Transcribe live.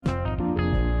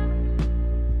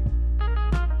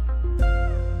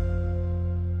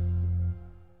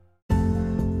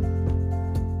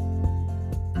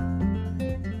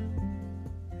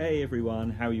Hey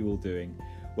everyone, how are you all doing?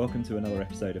 Welcome to another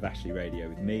episode of Ashley Radio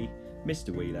with me,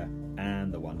 Mr. Wheeler,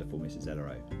 and the wonderful Mrs.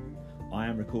 Ellero. I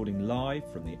am recording live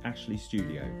from the Ashley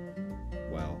studio.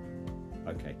 Well,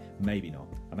 okay, maybe not.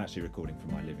 I'm actually recording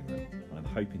from my living room, and I'm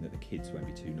hoping that the kids won't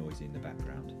be too noisy in the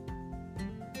background.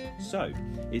 So,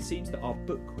 it seems that our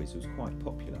book quiz was quite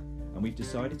popular, and we've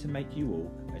decided to make you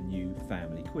all a new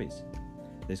family quiz.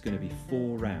 There's going to be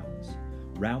 4 rounds.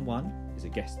 Round 1 is a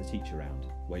Guess the Teacher round,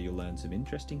 where you'll learn some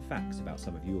interesting facts about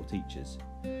some of your teachers.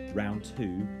 Round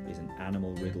 2 is an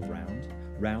animal riddle round.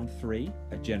 Round 3,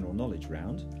 a general knowledge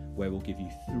round, where we'll give you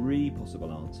 3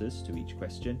 possible answers to each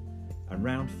question. And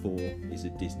round 4 is a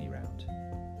Disney round.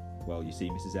 Well, you see,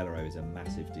 Mrs. Ellero is a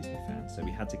massive Disney fan, so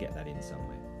we had to get that in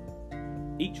somewhere.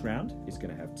 Each round is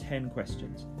going to have 10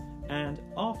 questions, and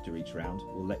after each round,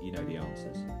 we'll let you know the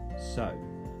answers. So,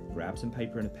 grab some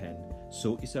paper and a pen,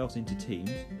 sort yourselves into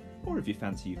teams, or if you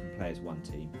fancy you can play as one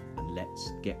team, and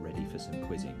let's get ready for some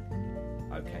quizzing.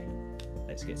 Okay,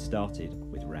 let's get started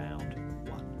with round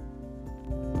 1.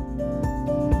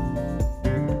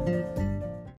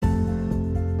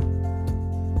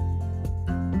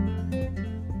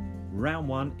 Round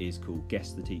 1 is called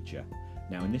Guess the Teacher.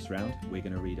 Now in this round, we're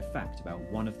going to read a fact about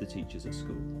one of the teachers at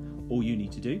school. All you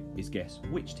need to do is guess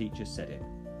which teacher said it.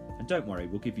 And don't worry,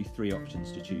 we'll give you 3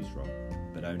 options to choose from,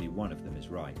 but only one of them is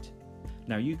right.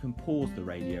 Now you can pause the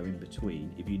radio in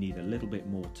between if you need a little bit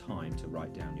more time to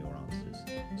write down your answers.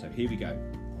 So here we go.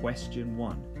 Question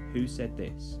 1. Who said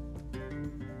this?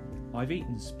 I've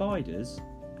eaten spiders,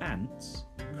 ants,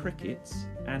 crickets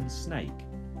and snake.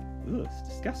 Ugh, it's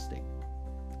disgusting.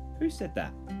 Who said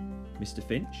that? Mr.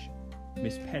 Finch,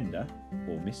 Miss Pender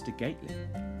or Mr. Gately?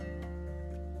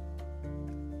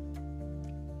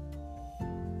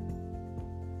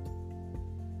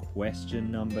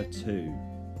 Question number 2.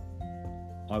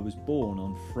 I was born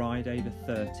on Friday the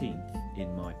 13th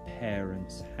in my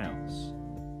parents' house.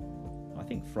 I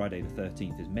think Friday the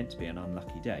 13th is meant to be an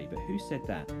unlucky day, but who said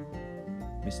that?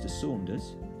 Mr.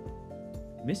 Saunders,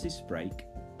 Mrs. Sprake,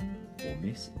 or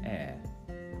Miss Eyre?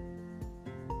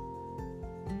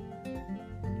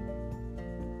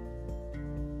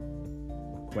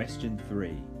 Question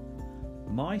 3.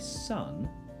 My son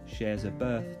shares a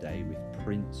birthday with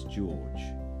Prince George.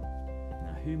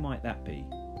 Now who might that be?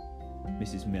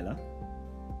 Mrs. Miller,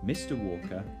 Mr.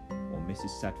 Walker, or Mrs.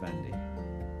 Sadvandi?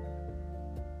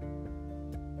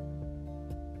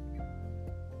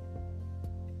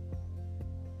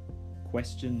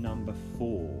 Question number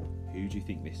 4. Who do you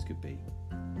think this could be?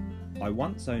 I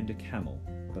once owned a camel,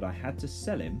 but I had to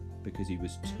sell him because he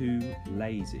was too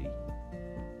lazy.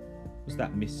 Was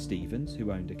that Miss Stevens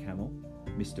who owned a camel,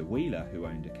 Mr. Wheeler who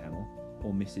owned a camel,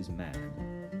 or Mrs. Mann?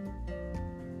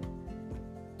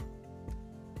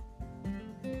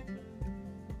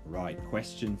 Right,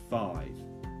 question 5.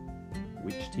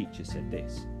 Which teacher said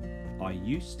this? I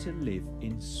used to live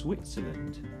in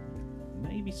Switzerland.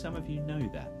 Maybe some of you know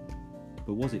that.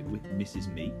 But was it with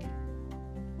Mrs. Meek,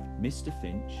 Mr.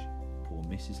 Finch, or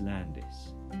Mrs.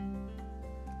 Landis?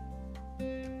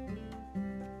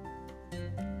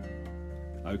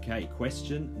 Okay,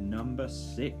 question number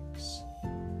 6.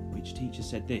 Which teacher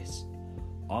said this?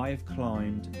 I have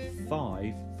climbed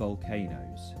 5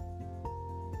 volcanoes.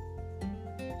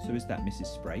 So is that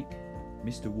Mrs. Sprake,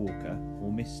 Mr. Walker,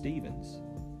 or Miss Stevens?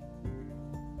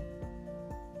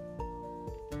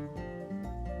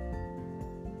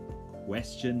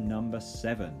 Question number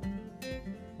 7.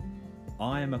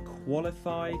 I am a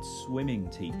qualified swimming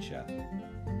teacher.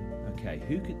 Okay,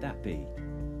 who could that be?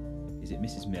 Is it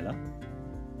Mrs. Miller,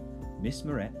 Miss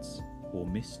Moretz, or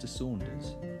Mr.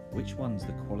 Saunders? Which one's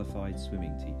the qualified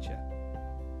swimming teacher?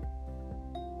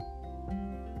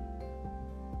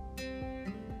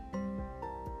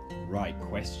 Right,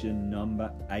 question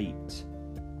number 8.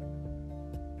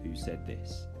 Who said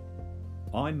this?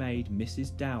 I made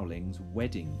Mrs. Dowling's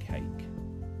wedding cake.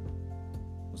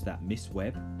 Was that Miss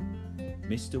Webb,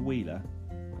 Mr. Wheeler,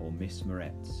 or Miss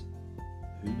Moretz?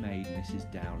 Who made Mrs.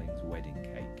 Dowling's wedding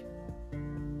cake?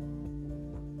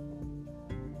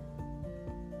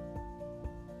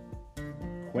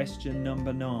 Question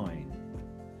number 9.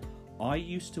 I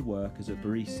used to work as a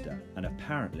barista, and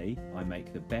apparently I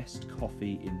make the best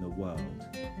coffee in the world.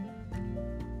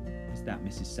 Is that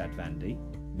Mrs. Sadvandi,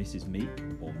 Mrs. Meek,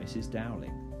 or Mrs.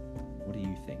 Dowling? What do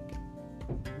you think?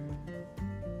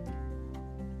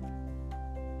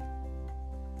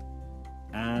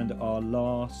 And our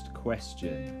last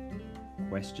question.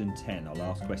 Question 10, our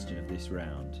last question of this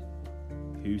round.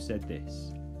 Who said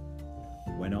this?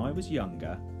 When I was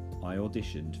younger, I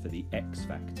auditioned for the X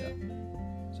Factor.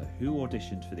 So who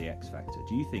auditioned for the X Factor?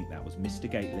 Do you think that was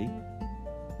Mr. Gately,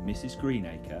 Mrs.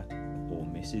 Greenacre, or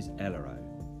Mrs. Ellero.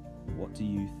 What do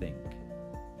you think?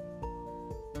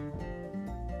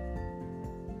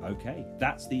 Okay,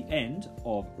 that's the end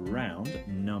of round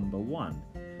number 1.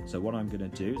 So what I'm going to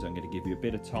do is I'm going to give you a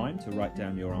bit of time to write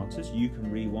down your answers. You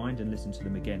can rewind and listen to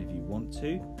them again if you want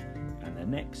to. And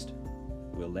then next,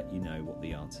 we'll let you know what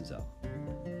the answers are.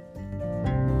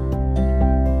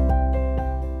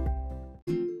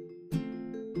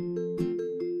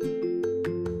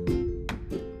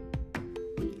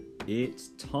 It's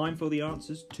time for the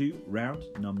answers to round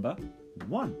number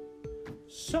 1.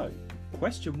 So,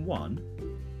 question 1.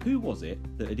 Who was it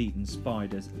that had eaten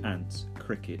spiders, ants,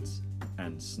 crickets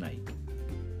and snake?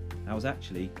 That was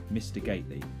actually Mr.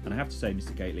 Gately. And I have to say,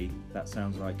 Mr. Gately, that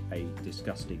sounds like a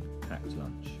disgusting packed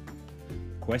lunch.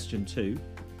 Question 2.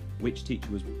 Which teacher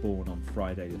was born on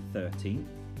Friday the 13th?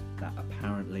 That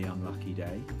apparently unlucky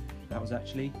day. That was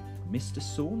actually Mr.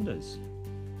 Saunders.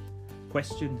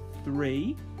 Question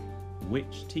 3.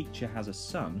 Which teacher has a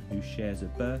son who shares a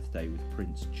birthday with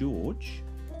Prince George?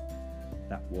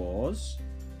 That was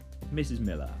Mrs.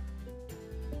 Miller.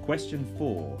 Question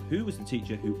 4. Who was the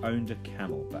teacher who owned a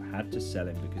camel but had to sell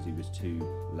him because he was too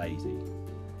lazy?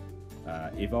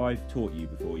 If I've taught you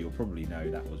before, you'll probably know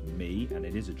that was me, and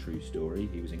it is a true story.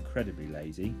 He was incredibly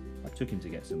lazy. I took him to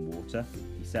get some water.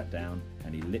 He sat down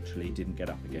and he literally didn't get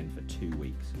up again for 2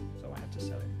 weeks, so I had to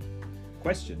sell him.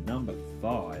 Question number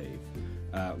 5.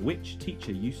 Which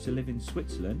teacher used to live in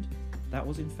Switzerland? That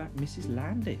was in fact Mrs.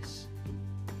 Landis.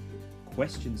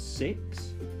 Question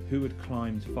 6. Who had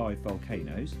climbed 5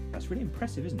 volcanoes? That's really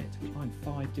impressive, isn't it? To climb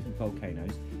 5 different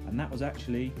volcanoes. And that was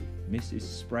actually Mrs.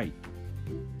 Sprake.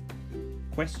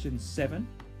 Question 7.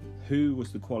 Who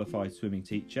was the qualified swimming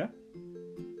teacher?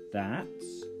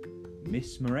 That's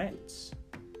Miss Moretz.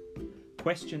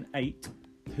 Question 8.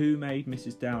 Who made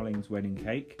Mrs. Dowling's wedding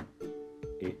cake?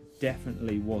 It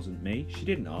definitely wasn't me. She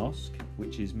didn't ask,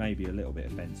 which is maybe a little bit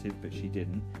offensive, but she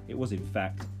didn't. It was in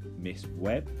fact Miss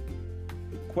Webb.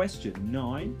 Question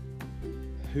 9.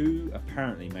 Who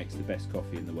apparently makes the best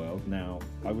coffee in the world? Now,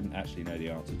 I wouldn't actually know the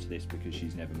answer to this because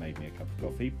she's never made me a cup of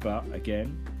coffee, but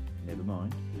again, never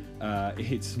mind.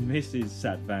 It's Mrs.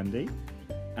 Sadvandi.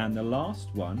 And the last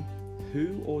one, who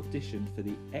auditioned for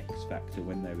the X Factor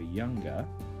when they were younger?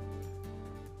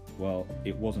 Well,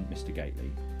 it wasn't Mr.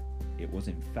 Gately. It was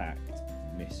in fact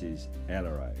Mrs.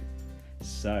 Ellero.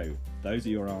 So, those are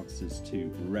your answers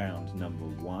to round number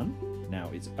 1. Now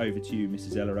it's over to you,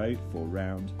 Mrs. Ellero, for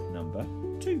round number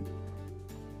 2.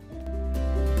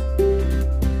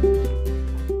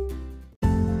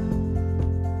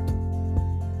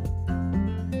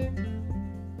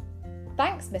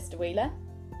 Thanks, Mr. Wheeler.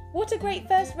 What a great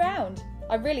first round.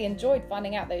 I really enjoyed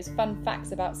finding out those fun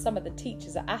facts about some of the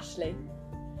teachers at Ashley.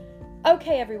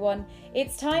 Okay, everyone,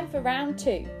 it's time for round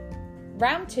 2.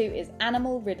 Round 2 is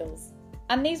animal riddles.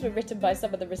 And these were written by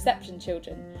some of the reception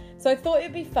children, so I thought it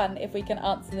would be fun if we can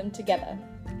answer them together.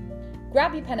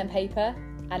 Grab your pen and paper,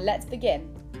 and let's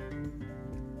begin.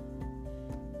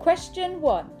 Question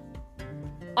 1.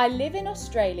 I live in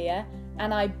Australia,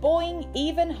 and I boing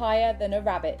even higher than a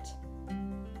rabbit.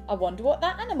 I wonder what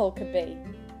that animal could be.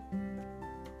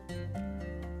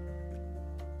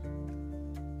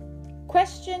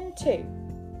 Question 2.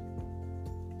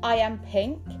 I am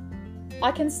pink,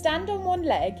 I can stand on one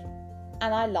leg,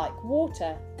 and I like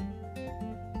water.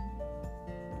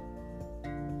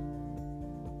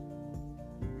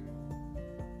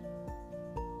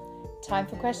 Time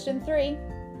for question 3.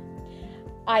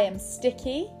 I am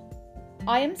sticky,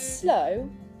 I am slow,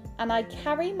 and I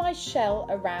carry my shell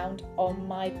around on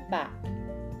my back.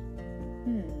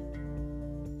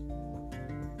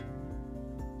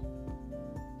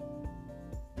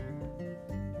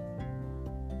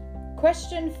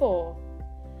 Question 4.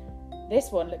 This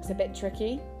one looks a bit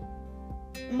tricky.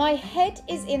 My head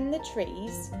is in the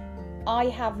trees, I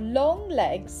have long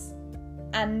legs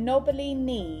and knobbly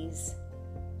knees.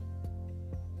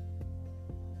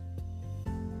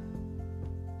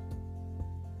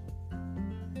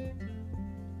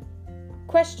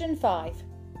 Question 5.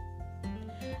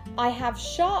 I have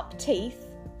sharp teeth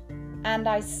and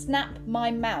I snap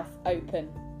my mouth open.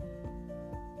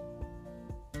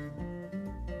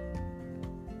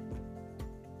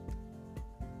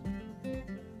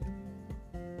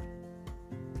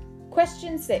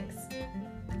 Question 6.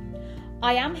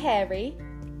 I am hairy,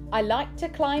 I like to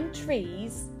climb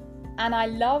trees, and I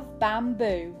love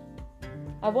bamboo.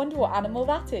 I wonder what animal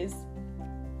that is.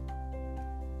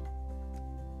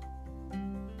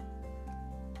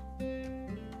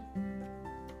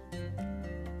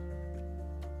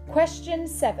 Question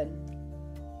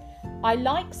 7. I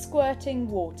like squirting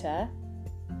water,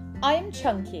 I am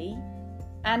chunky,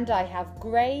 and I have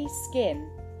grey skin.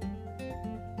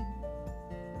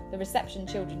 The reception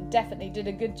children definitely did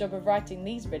a good job of writing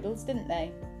these riddles, didn't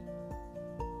they?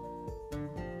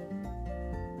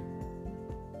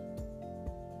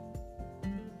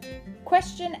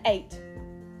 Question 8.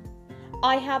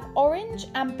 I have orange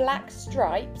and black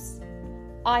stripes.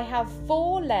 I have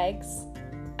 4 legs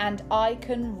and I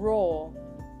can roar.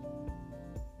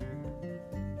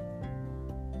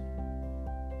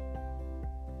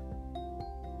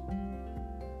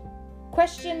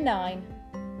 Question 9.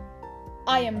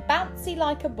 I am bouncy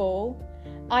like a ball.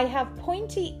 I have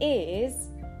pointy ears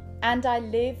and I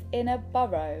live in a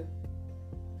burrow.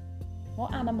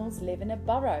 What animals live in a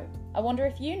burrow? I wonder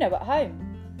if you know at home.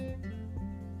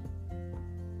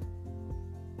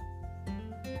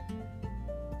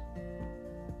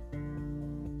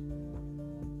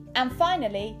 And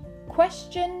finally,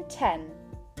 question 10.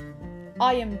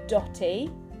 I am dotty.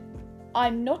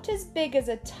 I'm not as big as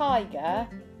a tiger,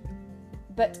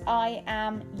 but I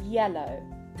am yellow.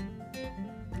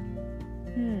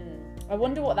 I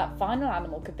wonder what that final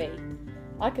animal could be.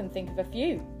 I can think of a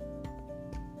few.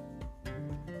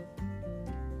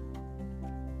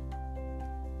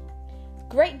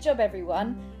 Great job,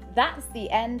 everyone. That's the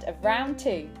end of round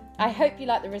 2. I hope you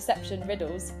like the reception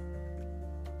riddles.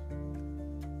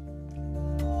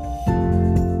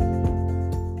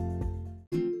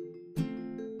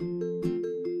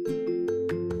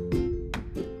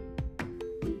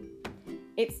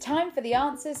 It's time for the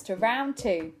answers to round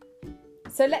 2.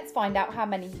 So let's find out how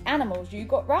many animals you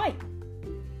got right.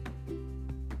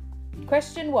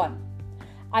 Question 1.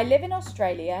 I live in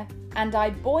Australia and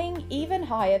I boing even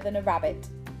higher than a rabbit.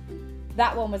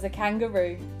 That one was a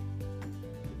kangaroo.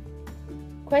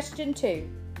 Question 2.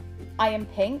 I am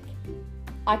pink,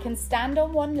 I can stand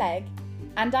on one leg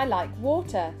and I like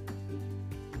water.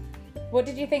 What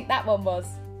did you think that one was?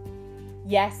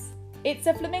 Yes, it's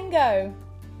a flamingo.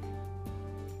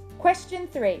 Question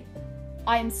 3.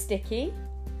 I am sticky,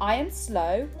 I am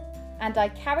slow, and I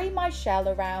carry my shell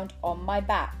around on my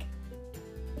back.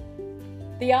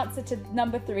 The answer to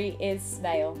number 3 is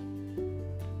snail.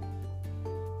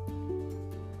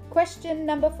 Question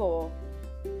number 4.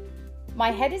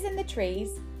 My head is in the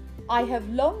trees, I have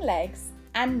long legs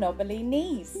and knobbly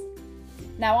knees.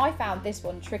 Now I found this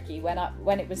one tricky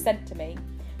when it was sent to me,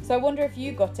 so I wonder if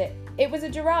you got it. It was a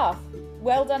giraffe.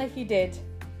 Well done if you did.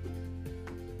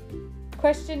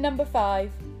 Question number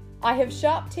 5. I have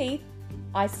sharp teeth,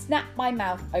 I snap my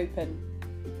mouth open.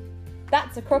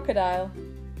 That's a crocodile.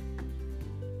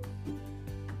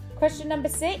 Question number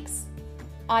 6.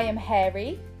 I am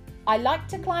hairy, I like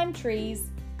to climb trees,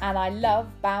 and I love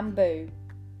bamboo.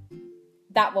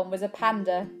 That one was a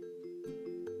panda.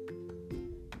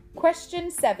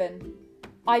 Question 7.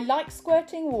 I like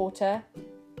squirting water,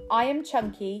 I am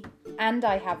chunky, and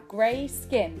I have grey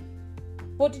skin.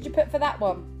 What did you put for that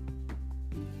one?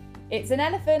 It's an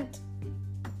elephant.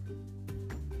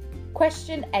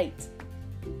 Question 8.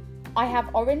 I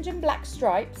have orange and black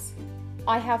stripes,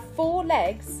 I have 4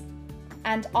 legs,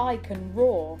 and I can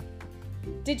roar.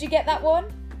 Did you get that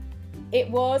one? It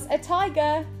was a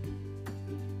tiger.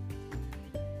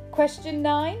 Question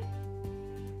 9.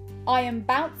 I am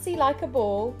bouncy like a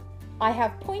ball, I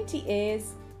have pointy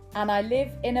ears, and I live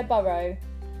in a burrow.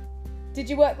 Did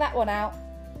you work that one out?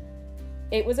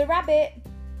 It was a rabbit.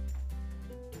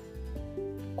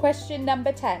 Question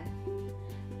number 10.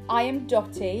 I am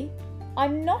dotty,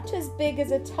 I'm not as big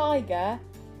as a tiger,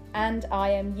 and I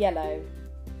am yellow.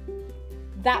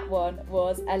 That one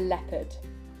was a leopard.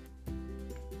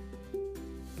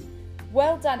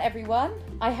 Well done, everyone.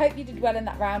 I hope you did well in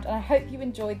that round, and I hope you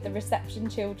enjoyed the reception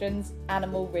children's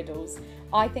animal riddles.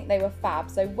 I think they were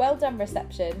fab, so well done,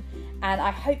 reception, and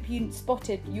I hope you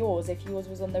spotted yours if yours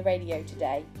was on the radio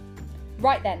today.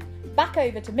 Right then, back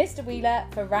over to Mr. Wheeler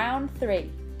for round 3.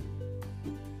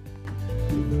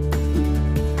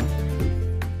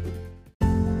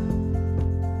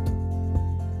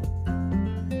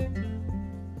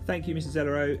 Thank you, Mrs.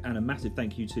 Ellero, and a massive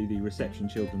thank you to the reception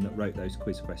children that wrote those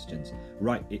quiz questions.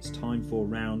 Right, it's time for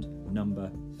round number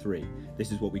 3.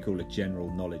 This is what we call a general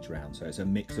knowledge round, so it's a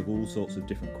mix of all sorts of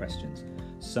different questions.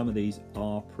 Some of these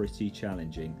are pretty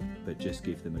challenging, but just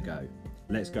give them a go.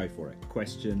 Let's go for it.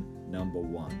 Question number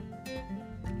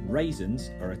 1.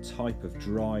 Raisins are a type of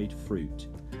dried fruit,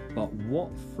 but what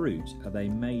fruit are they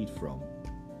made from?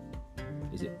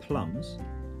 Is it plums,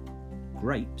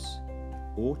 grapes,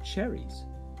 or cherries?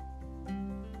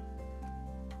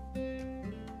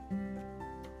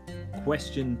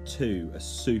 Question 2, a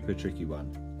super tricky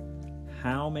one.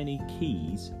 How many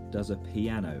keys does a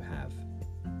piano have?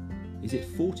 Is it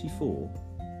 44,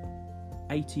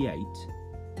 88,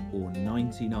 or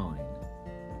 99?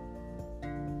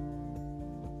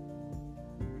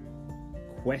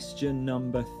 Question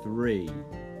number 3.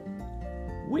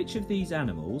 Which of these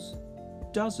animals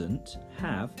doesn't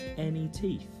have any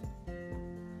teeth?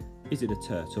 Is it a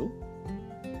turtle,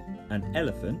 an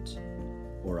elephant,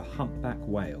 or a humpback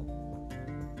whale?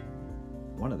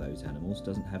 One of those animals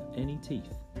doesn't have any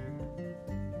teeth.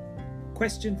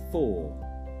 Question 4.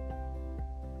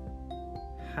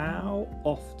 How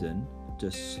often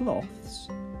do sloths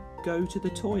go to the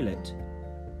toilet?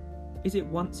 Is it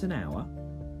once an hour?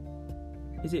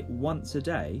 Is it once a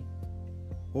day?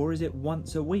 Or is it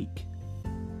once a week?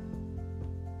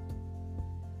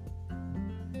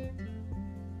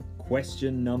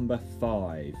 Question number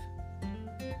 5.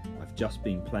 I've just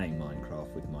been playing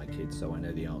Minecraft with my kids, so I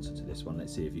know the answer to this one.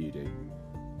 Let's see if you do.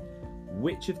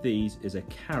 Which of these is a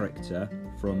character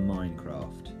from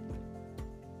Minecraft?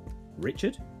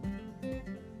 Richard,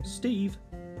 Steve,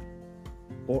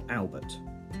 or Albert?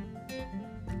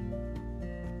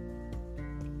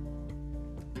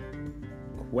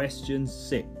 Question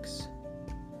 6.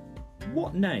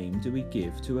 What name do we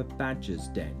give to a badger's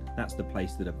den? That's the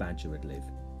place that a badger would live.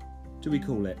 Do we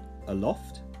call it a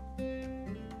loft,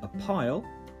 a pile,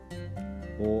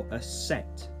 or a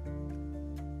set?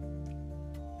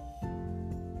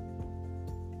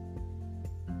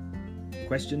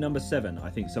 Question number 7. I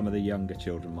think some of the younger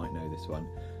children might know this one.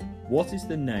 What is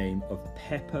the name of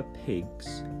Peppa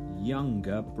Pig's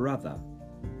younger brother?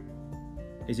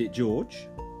 Is it George,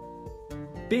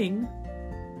 Bing,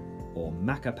 or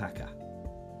Makka Pakka?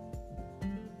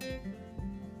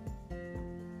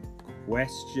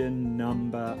 Question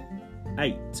number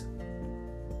 8.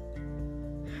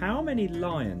 How many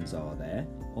lions are there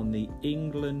on the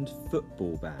England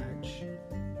football badge?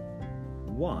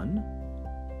 1,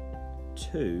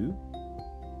 2,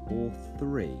 or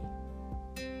 3?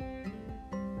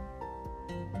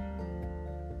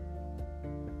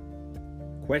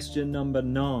 Question number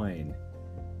 9.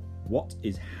 What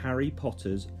is Harry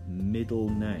Potter's middle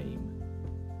name?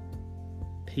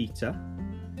 Peter,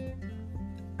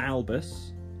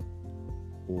 Albus,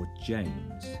 or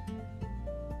James?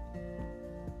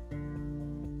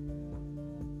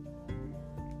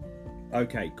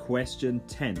 Okay, question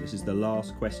 10. This is the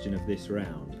last question of this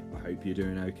round. I hope you're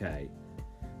doing okay.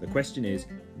 The question is,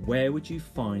 where would you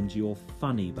find your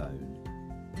funny bone?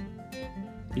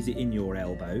 Is it in your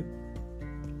elbow,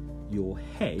 your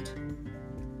head,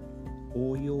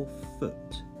 or your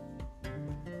foot?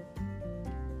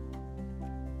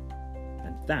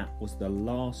 And that was the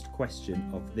last question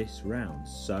of this round.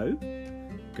 So,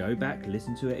 go back,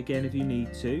 listen to it again if you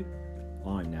need to.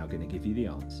 I'm now going to give you the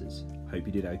answers. Hope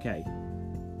you did okay.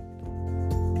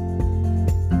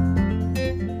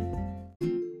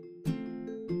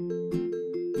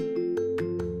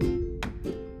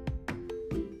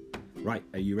 Right,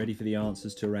 are you ready for the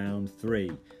answers to round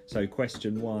 3? So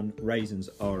question 1, raisins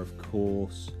are of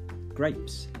course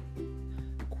grapes.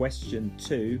 Question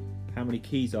 2, how many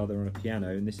keys are there on a piano?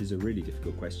 And this is a really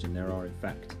difficult question. There are in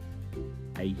fact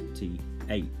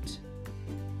 88.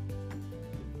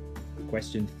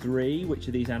 Question 3, which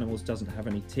of these animals doesn't have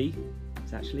any teeth?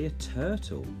 It's actually a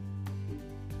turtle.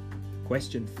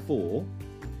 Question 4,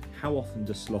 how often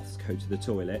do sloths go to the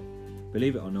toilet?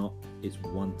 Believe it or not, it's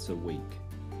once a week.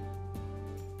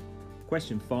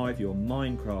 Question 5, your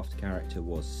Minecraft character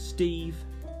was Steve.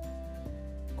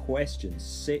 Question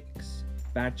 6,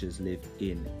 badgers live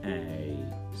in a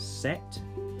set.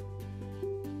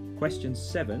 Question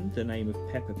 7, the name of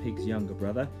Peppa Pig's younger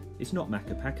brother is not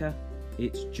Makka Pakka,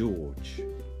 it's George.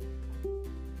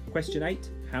 Question 8,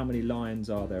 how many lions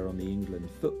are there on the England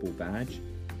football badge?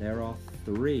 There are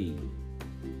 3.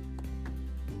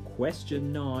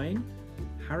 Question 9,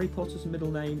 Harry Potter's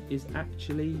middle name is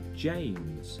actually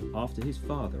James, after his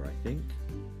father, I think.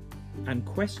 And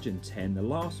question 10, the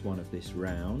last one of this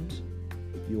round,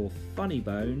 your funny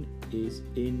bone is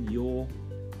in your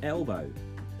elbow.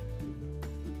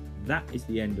 That is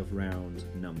the end of round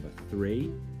number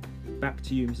 3. Back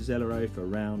to you, Mrs. Ellero, for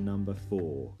round number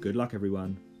 4. Good luck,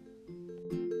 everyone.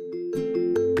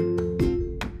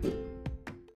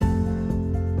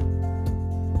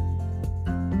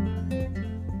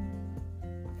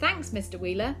 Thanks, Mr.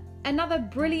 Wheeler. Another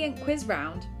brilliant quiz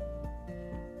round.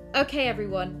 Okay,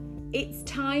 everyone, it's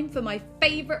time for my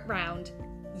favourite round.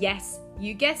 Yes,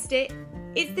 you guessed it,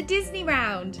 it's the Disney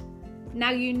round. Now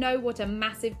you know what a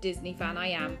massive Disney fan I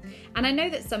am, and I know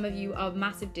that some of you are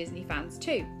massive Disney fans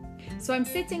too. So I'm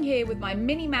sitting here with my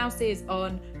Minnie Mouse ears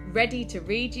on, ready to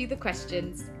read you the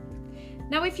questions.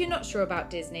 Now, if you're not sure about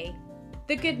Disney,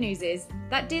 the good news is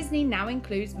that Disney now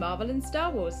includes Marvel and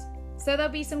Star Wars. So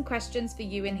there'll be some questions for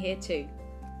you in here too.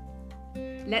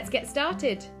 let's get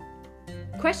started.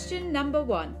 Question number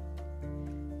 1.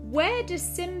 Where do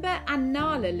Simba and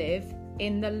Nala live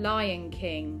in The Lion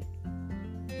King?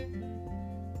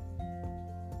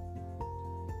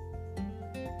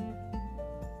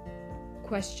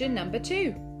 Question number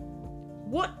 2.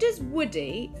 What does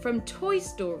Woody from Toy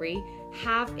Story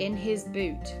have in his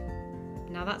boot?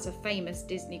 Now that's a famous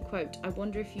Disney quote. I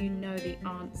wonder if you know the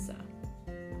answer.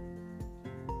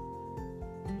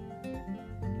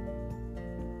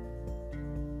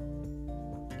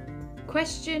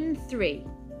 Question 3.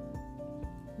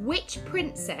 Which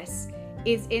princess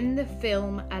is in the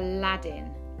film Aladdin?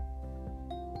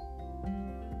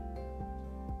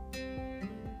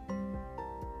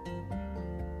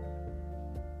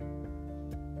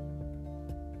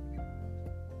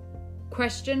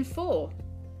 Question 4.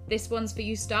 This one's for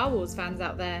you Star Wars fans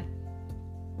out there.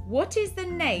 What is the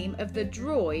name of the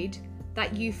droid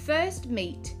that you first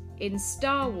meet in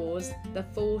Star Wars The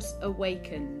Force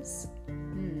Awakens?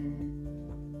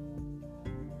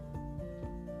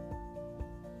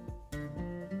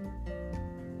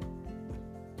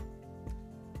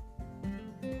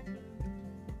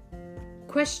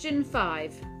 Question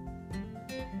 5.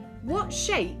 What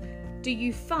shape do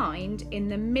you find in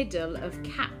the middle of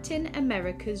Captain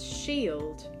America's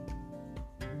shield?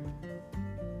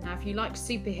 Now, if you like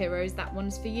superheroes, that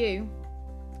one's for you.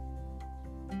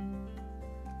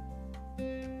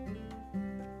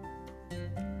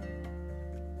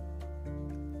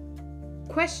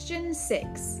 Question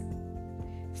 6.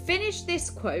 Finish this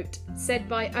quote said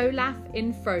by Olaf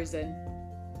in Frozen.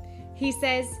 He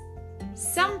says,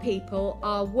 "Some people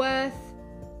are worth..."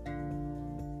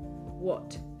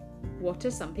 What? What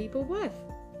are some people worth?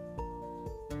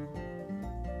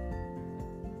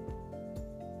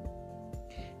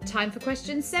 Time for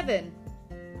question 7.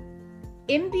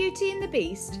 In Beauty and the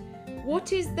Beast,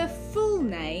 what is the full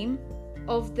name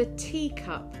of the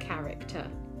teacup character?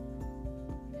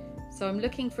 So I'm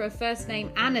looking for a first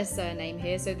name and a surname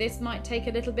here, so this might take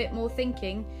a little bit more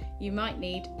thinking. You might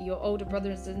need your older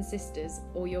brothers and sisters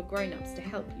or your grown-ups to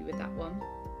help you with that one.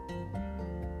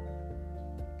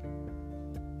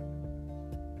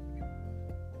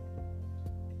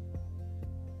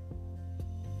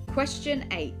 Question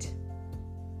 8.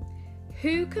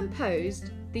 Who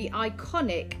composed the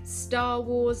iconic Star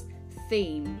Wars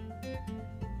theme?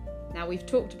 Now, we've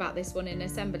talked about this one in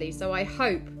assembly, so I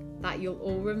hope that you'll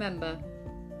all remember.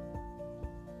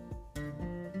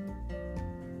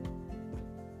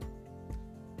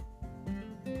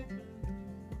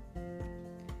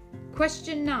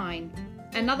 Question 9.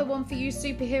 Another one for you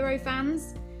superhero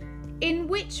fans. In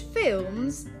which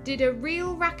films did a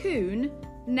real raccoon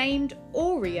named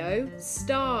Oreo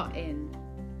star in?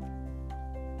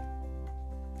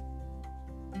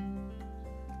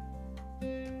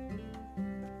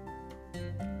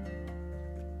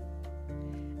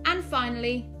 And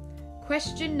finally,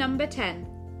 question number 10.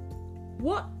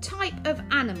 What type of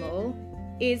animal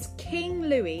is King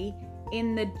Louie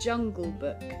in the Jungle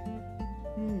Book?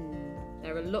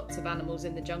 There are lots of animals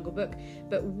in the Jungle Book,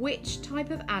 but which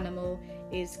type of animal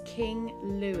is King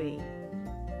Louie?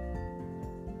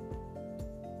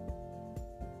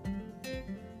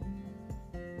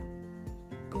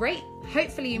 Great,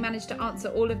 hopefully you managed to answer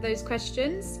all of those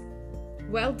questions.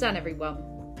 Well done, everyone.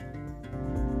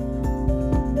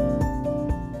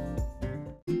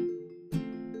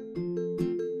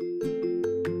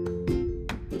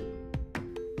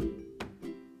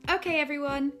 Okay,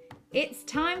 everyone, it's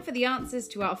time for the answers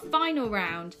to our final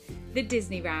round, the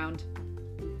Disney round.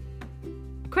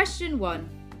 Question 1.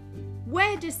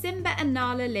 Where do Simba and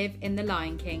Nala live in The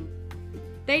Lion King?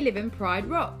 They live in Pride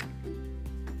Rock.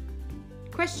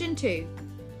 Question 2.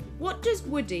 What does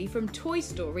Woody from Toy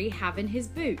Story have in his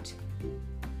boot?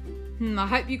 I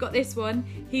hope you got this one.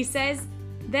 He says,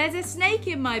 "There's a snake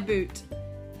in my boot."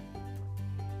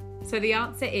 So the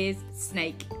answer is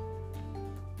snake.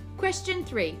 Question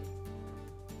 3.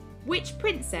 Which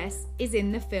princess is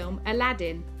in the film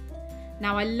Aladdin?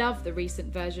 Now, I love the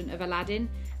recent version of Aladdin,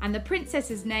 and the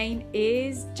princess's name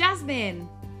is Jasmine.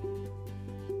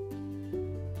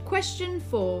 Question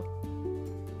 4.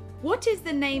 What is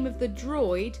the name of the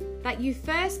droid that you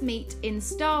first meet in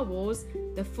Star Wars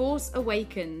The Force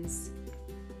Awakens?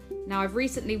 Now, I've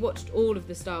recently watched all of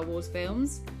the Star Wars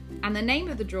films, and the name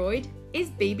of the droid is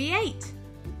BB-8.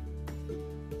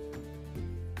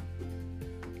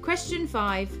 Question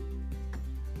 5.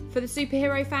 For the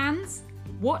superhero fans,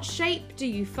 what shape do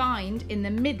you find in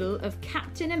the middle of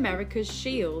Captain America's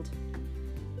shield?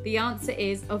 The answer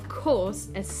is, of course,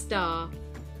 a star.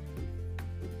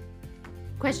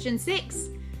 Question 6.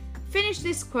 Finish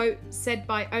this quote said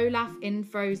by Olaf in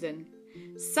Frozen.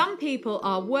 some people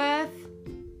are worth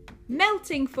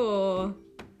melting for.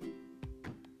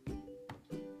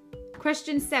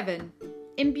 Question 7.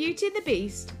 In Beauty and the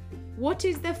Beast, what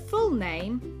is the full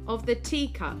name of the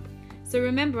teacup? So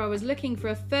remember, I was looking for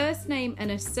a first name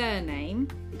and a surname.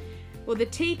 Well, the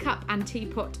teacup and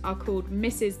teapot are called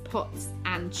Mrs. Potts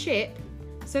and Chip.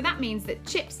 So that means that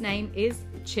Chip's name is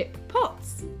Chip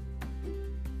Potts.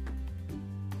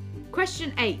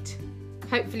 Question 8.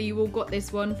 Hopefully you all got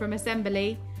this one from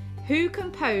Assembly. Who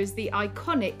composed the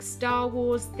iconic Star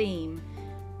Wars theme?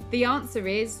 The answer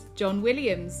is John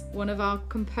Williams, one of our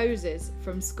composers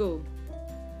from school.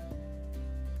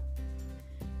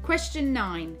 Question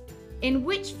 9. In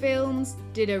which films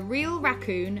did a real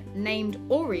raccoon named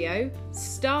Oreo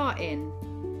star in?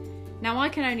 Now I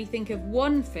can only think of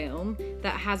one film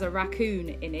that has a raccoon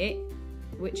in it,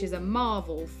 which is a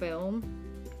Marvel film,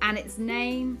 and its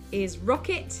name is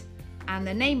Rocket, and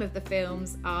the name of the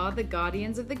films are The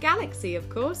Guardians of the Galaxy, of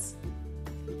course.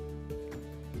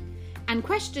 And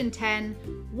question 10,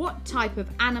 what type of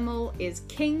animal is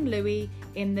King Louie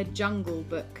in the Jungle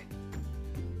Book?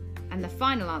 And the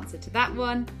final answer to that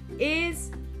one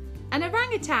is an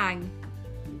orangutan.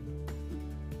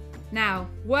 Now,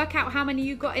 work out how many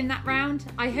you got in that round.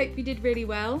 I hope you did really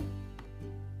well.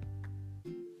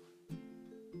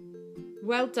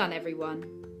 Well done, everyone.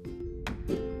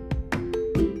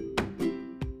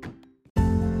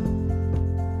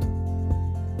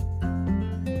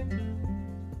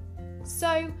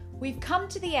 So, we've come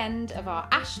to the end of our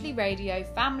Ashley Radio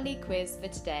family quiz for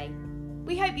today.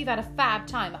 We hope you've had a fab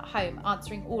time at home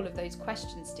answering all of those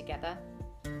questions together.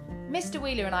 Mr.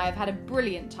 Wheeler and I have had a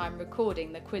brilliant time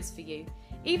recording the quiz for you,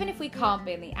 even if we can't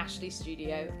be in the Ashley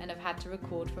studio and have had to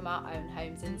record from our own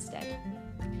homes instead.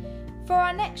 For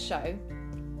our next show,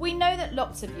 we know that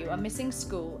lots of you are missing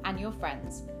school and your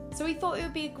friends, so we thought it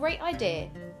would be a great idea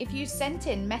if you sent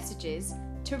in messages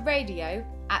to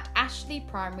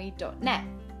radio@ashleyprimary.net,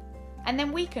 and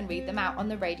then we can read them out on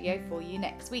the radio for you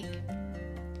next week.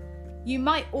 You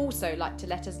might also like to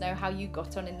let us know how you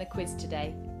got on in the quiz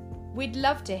today. We'd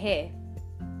love to hear.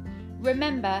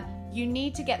 Remember, you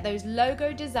need to get those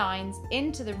logo designs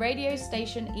into the radio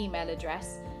station email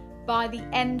address by the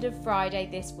end of Friday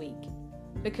this week,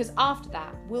 because after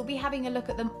that we'll be having a look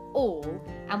at them all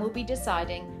and we'll be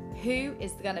deciding who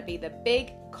is going to be the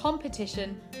big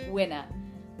competition winner.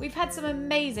 We've had some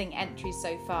amazing entries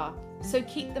so far, so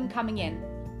keep them coming in.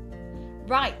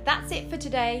 Right, that's it for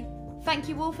today. Thank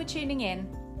you all for tuning in.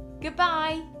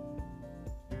 Goodbye.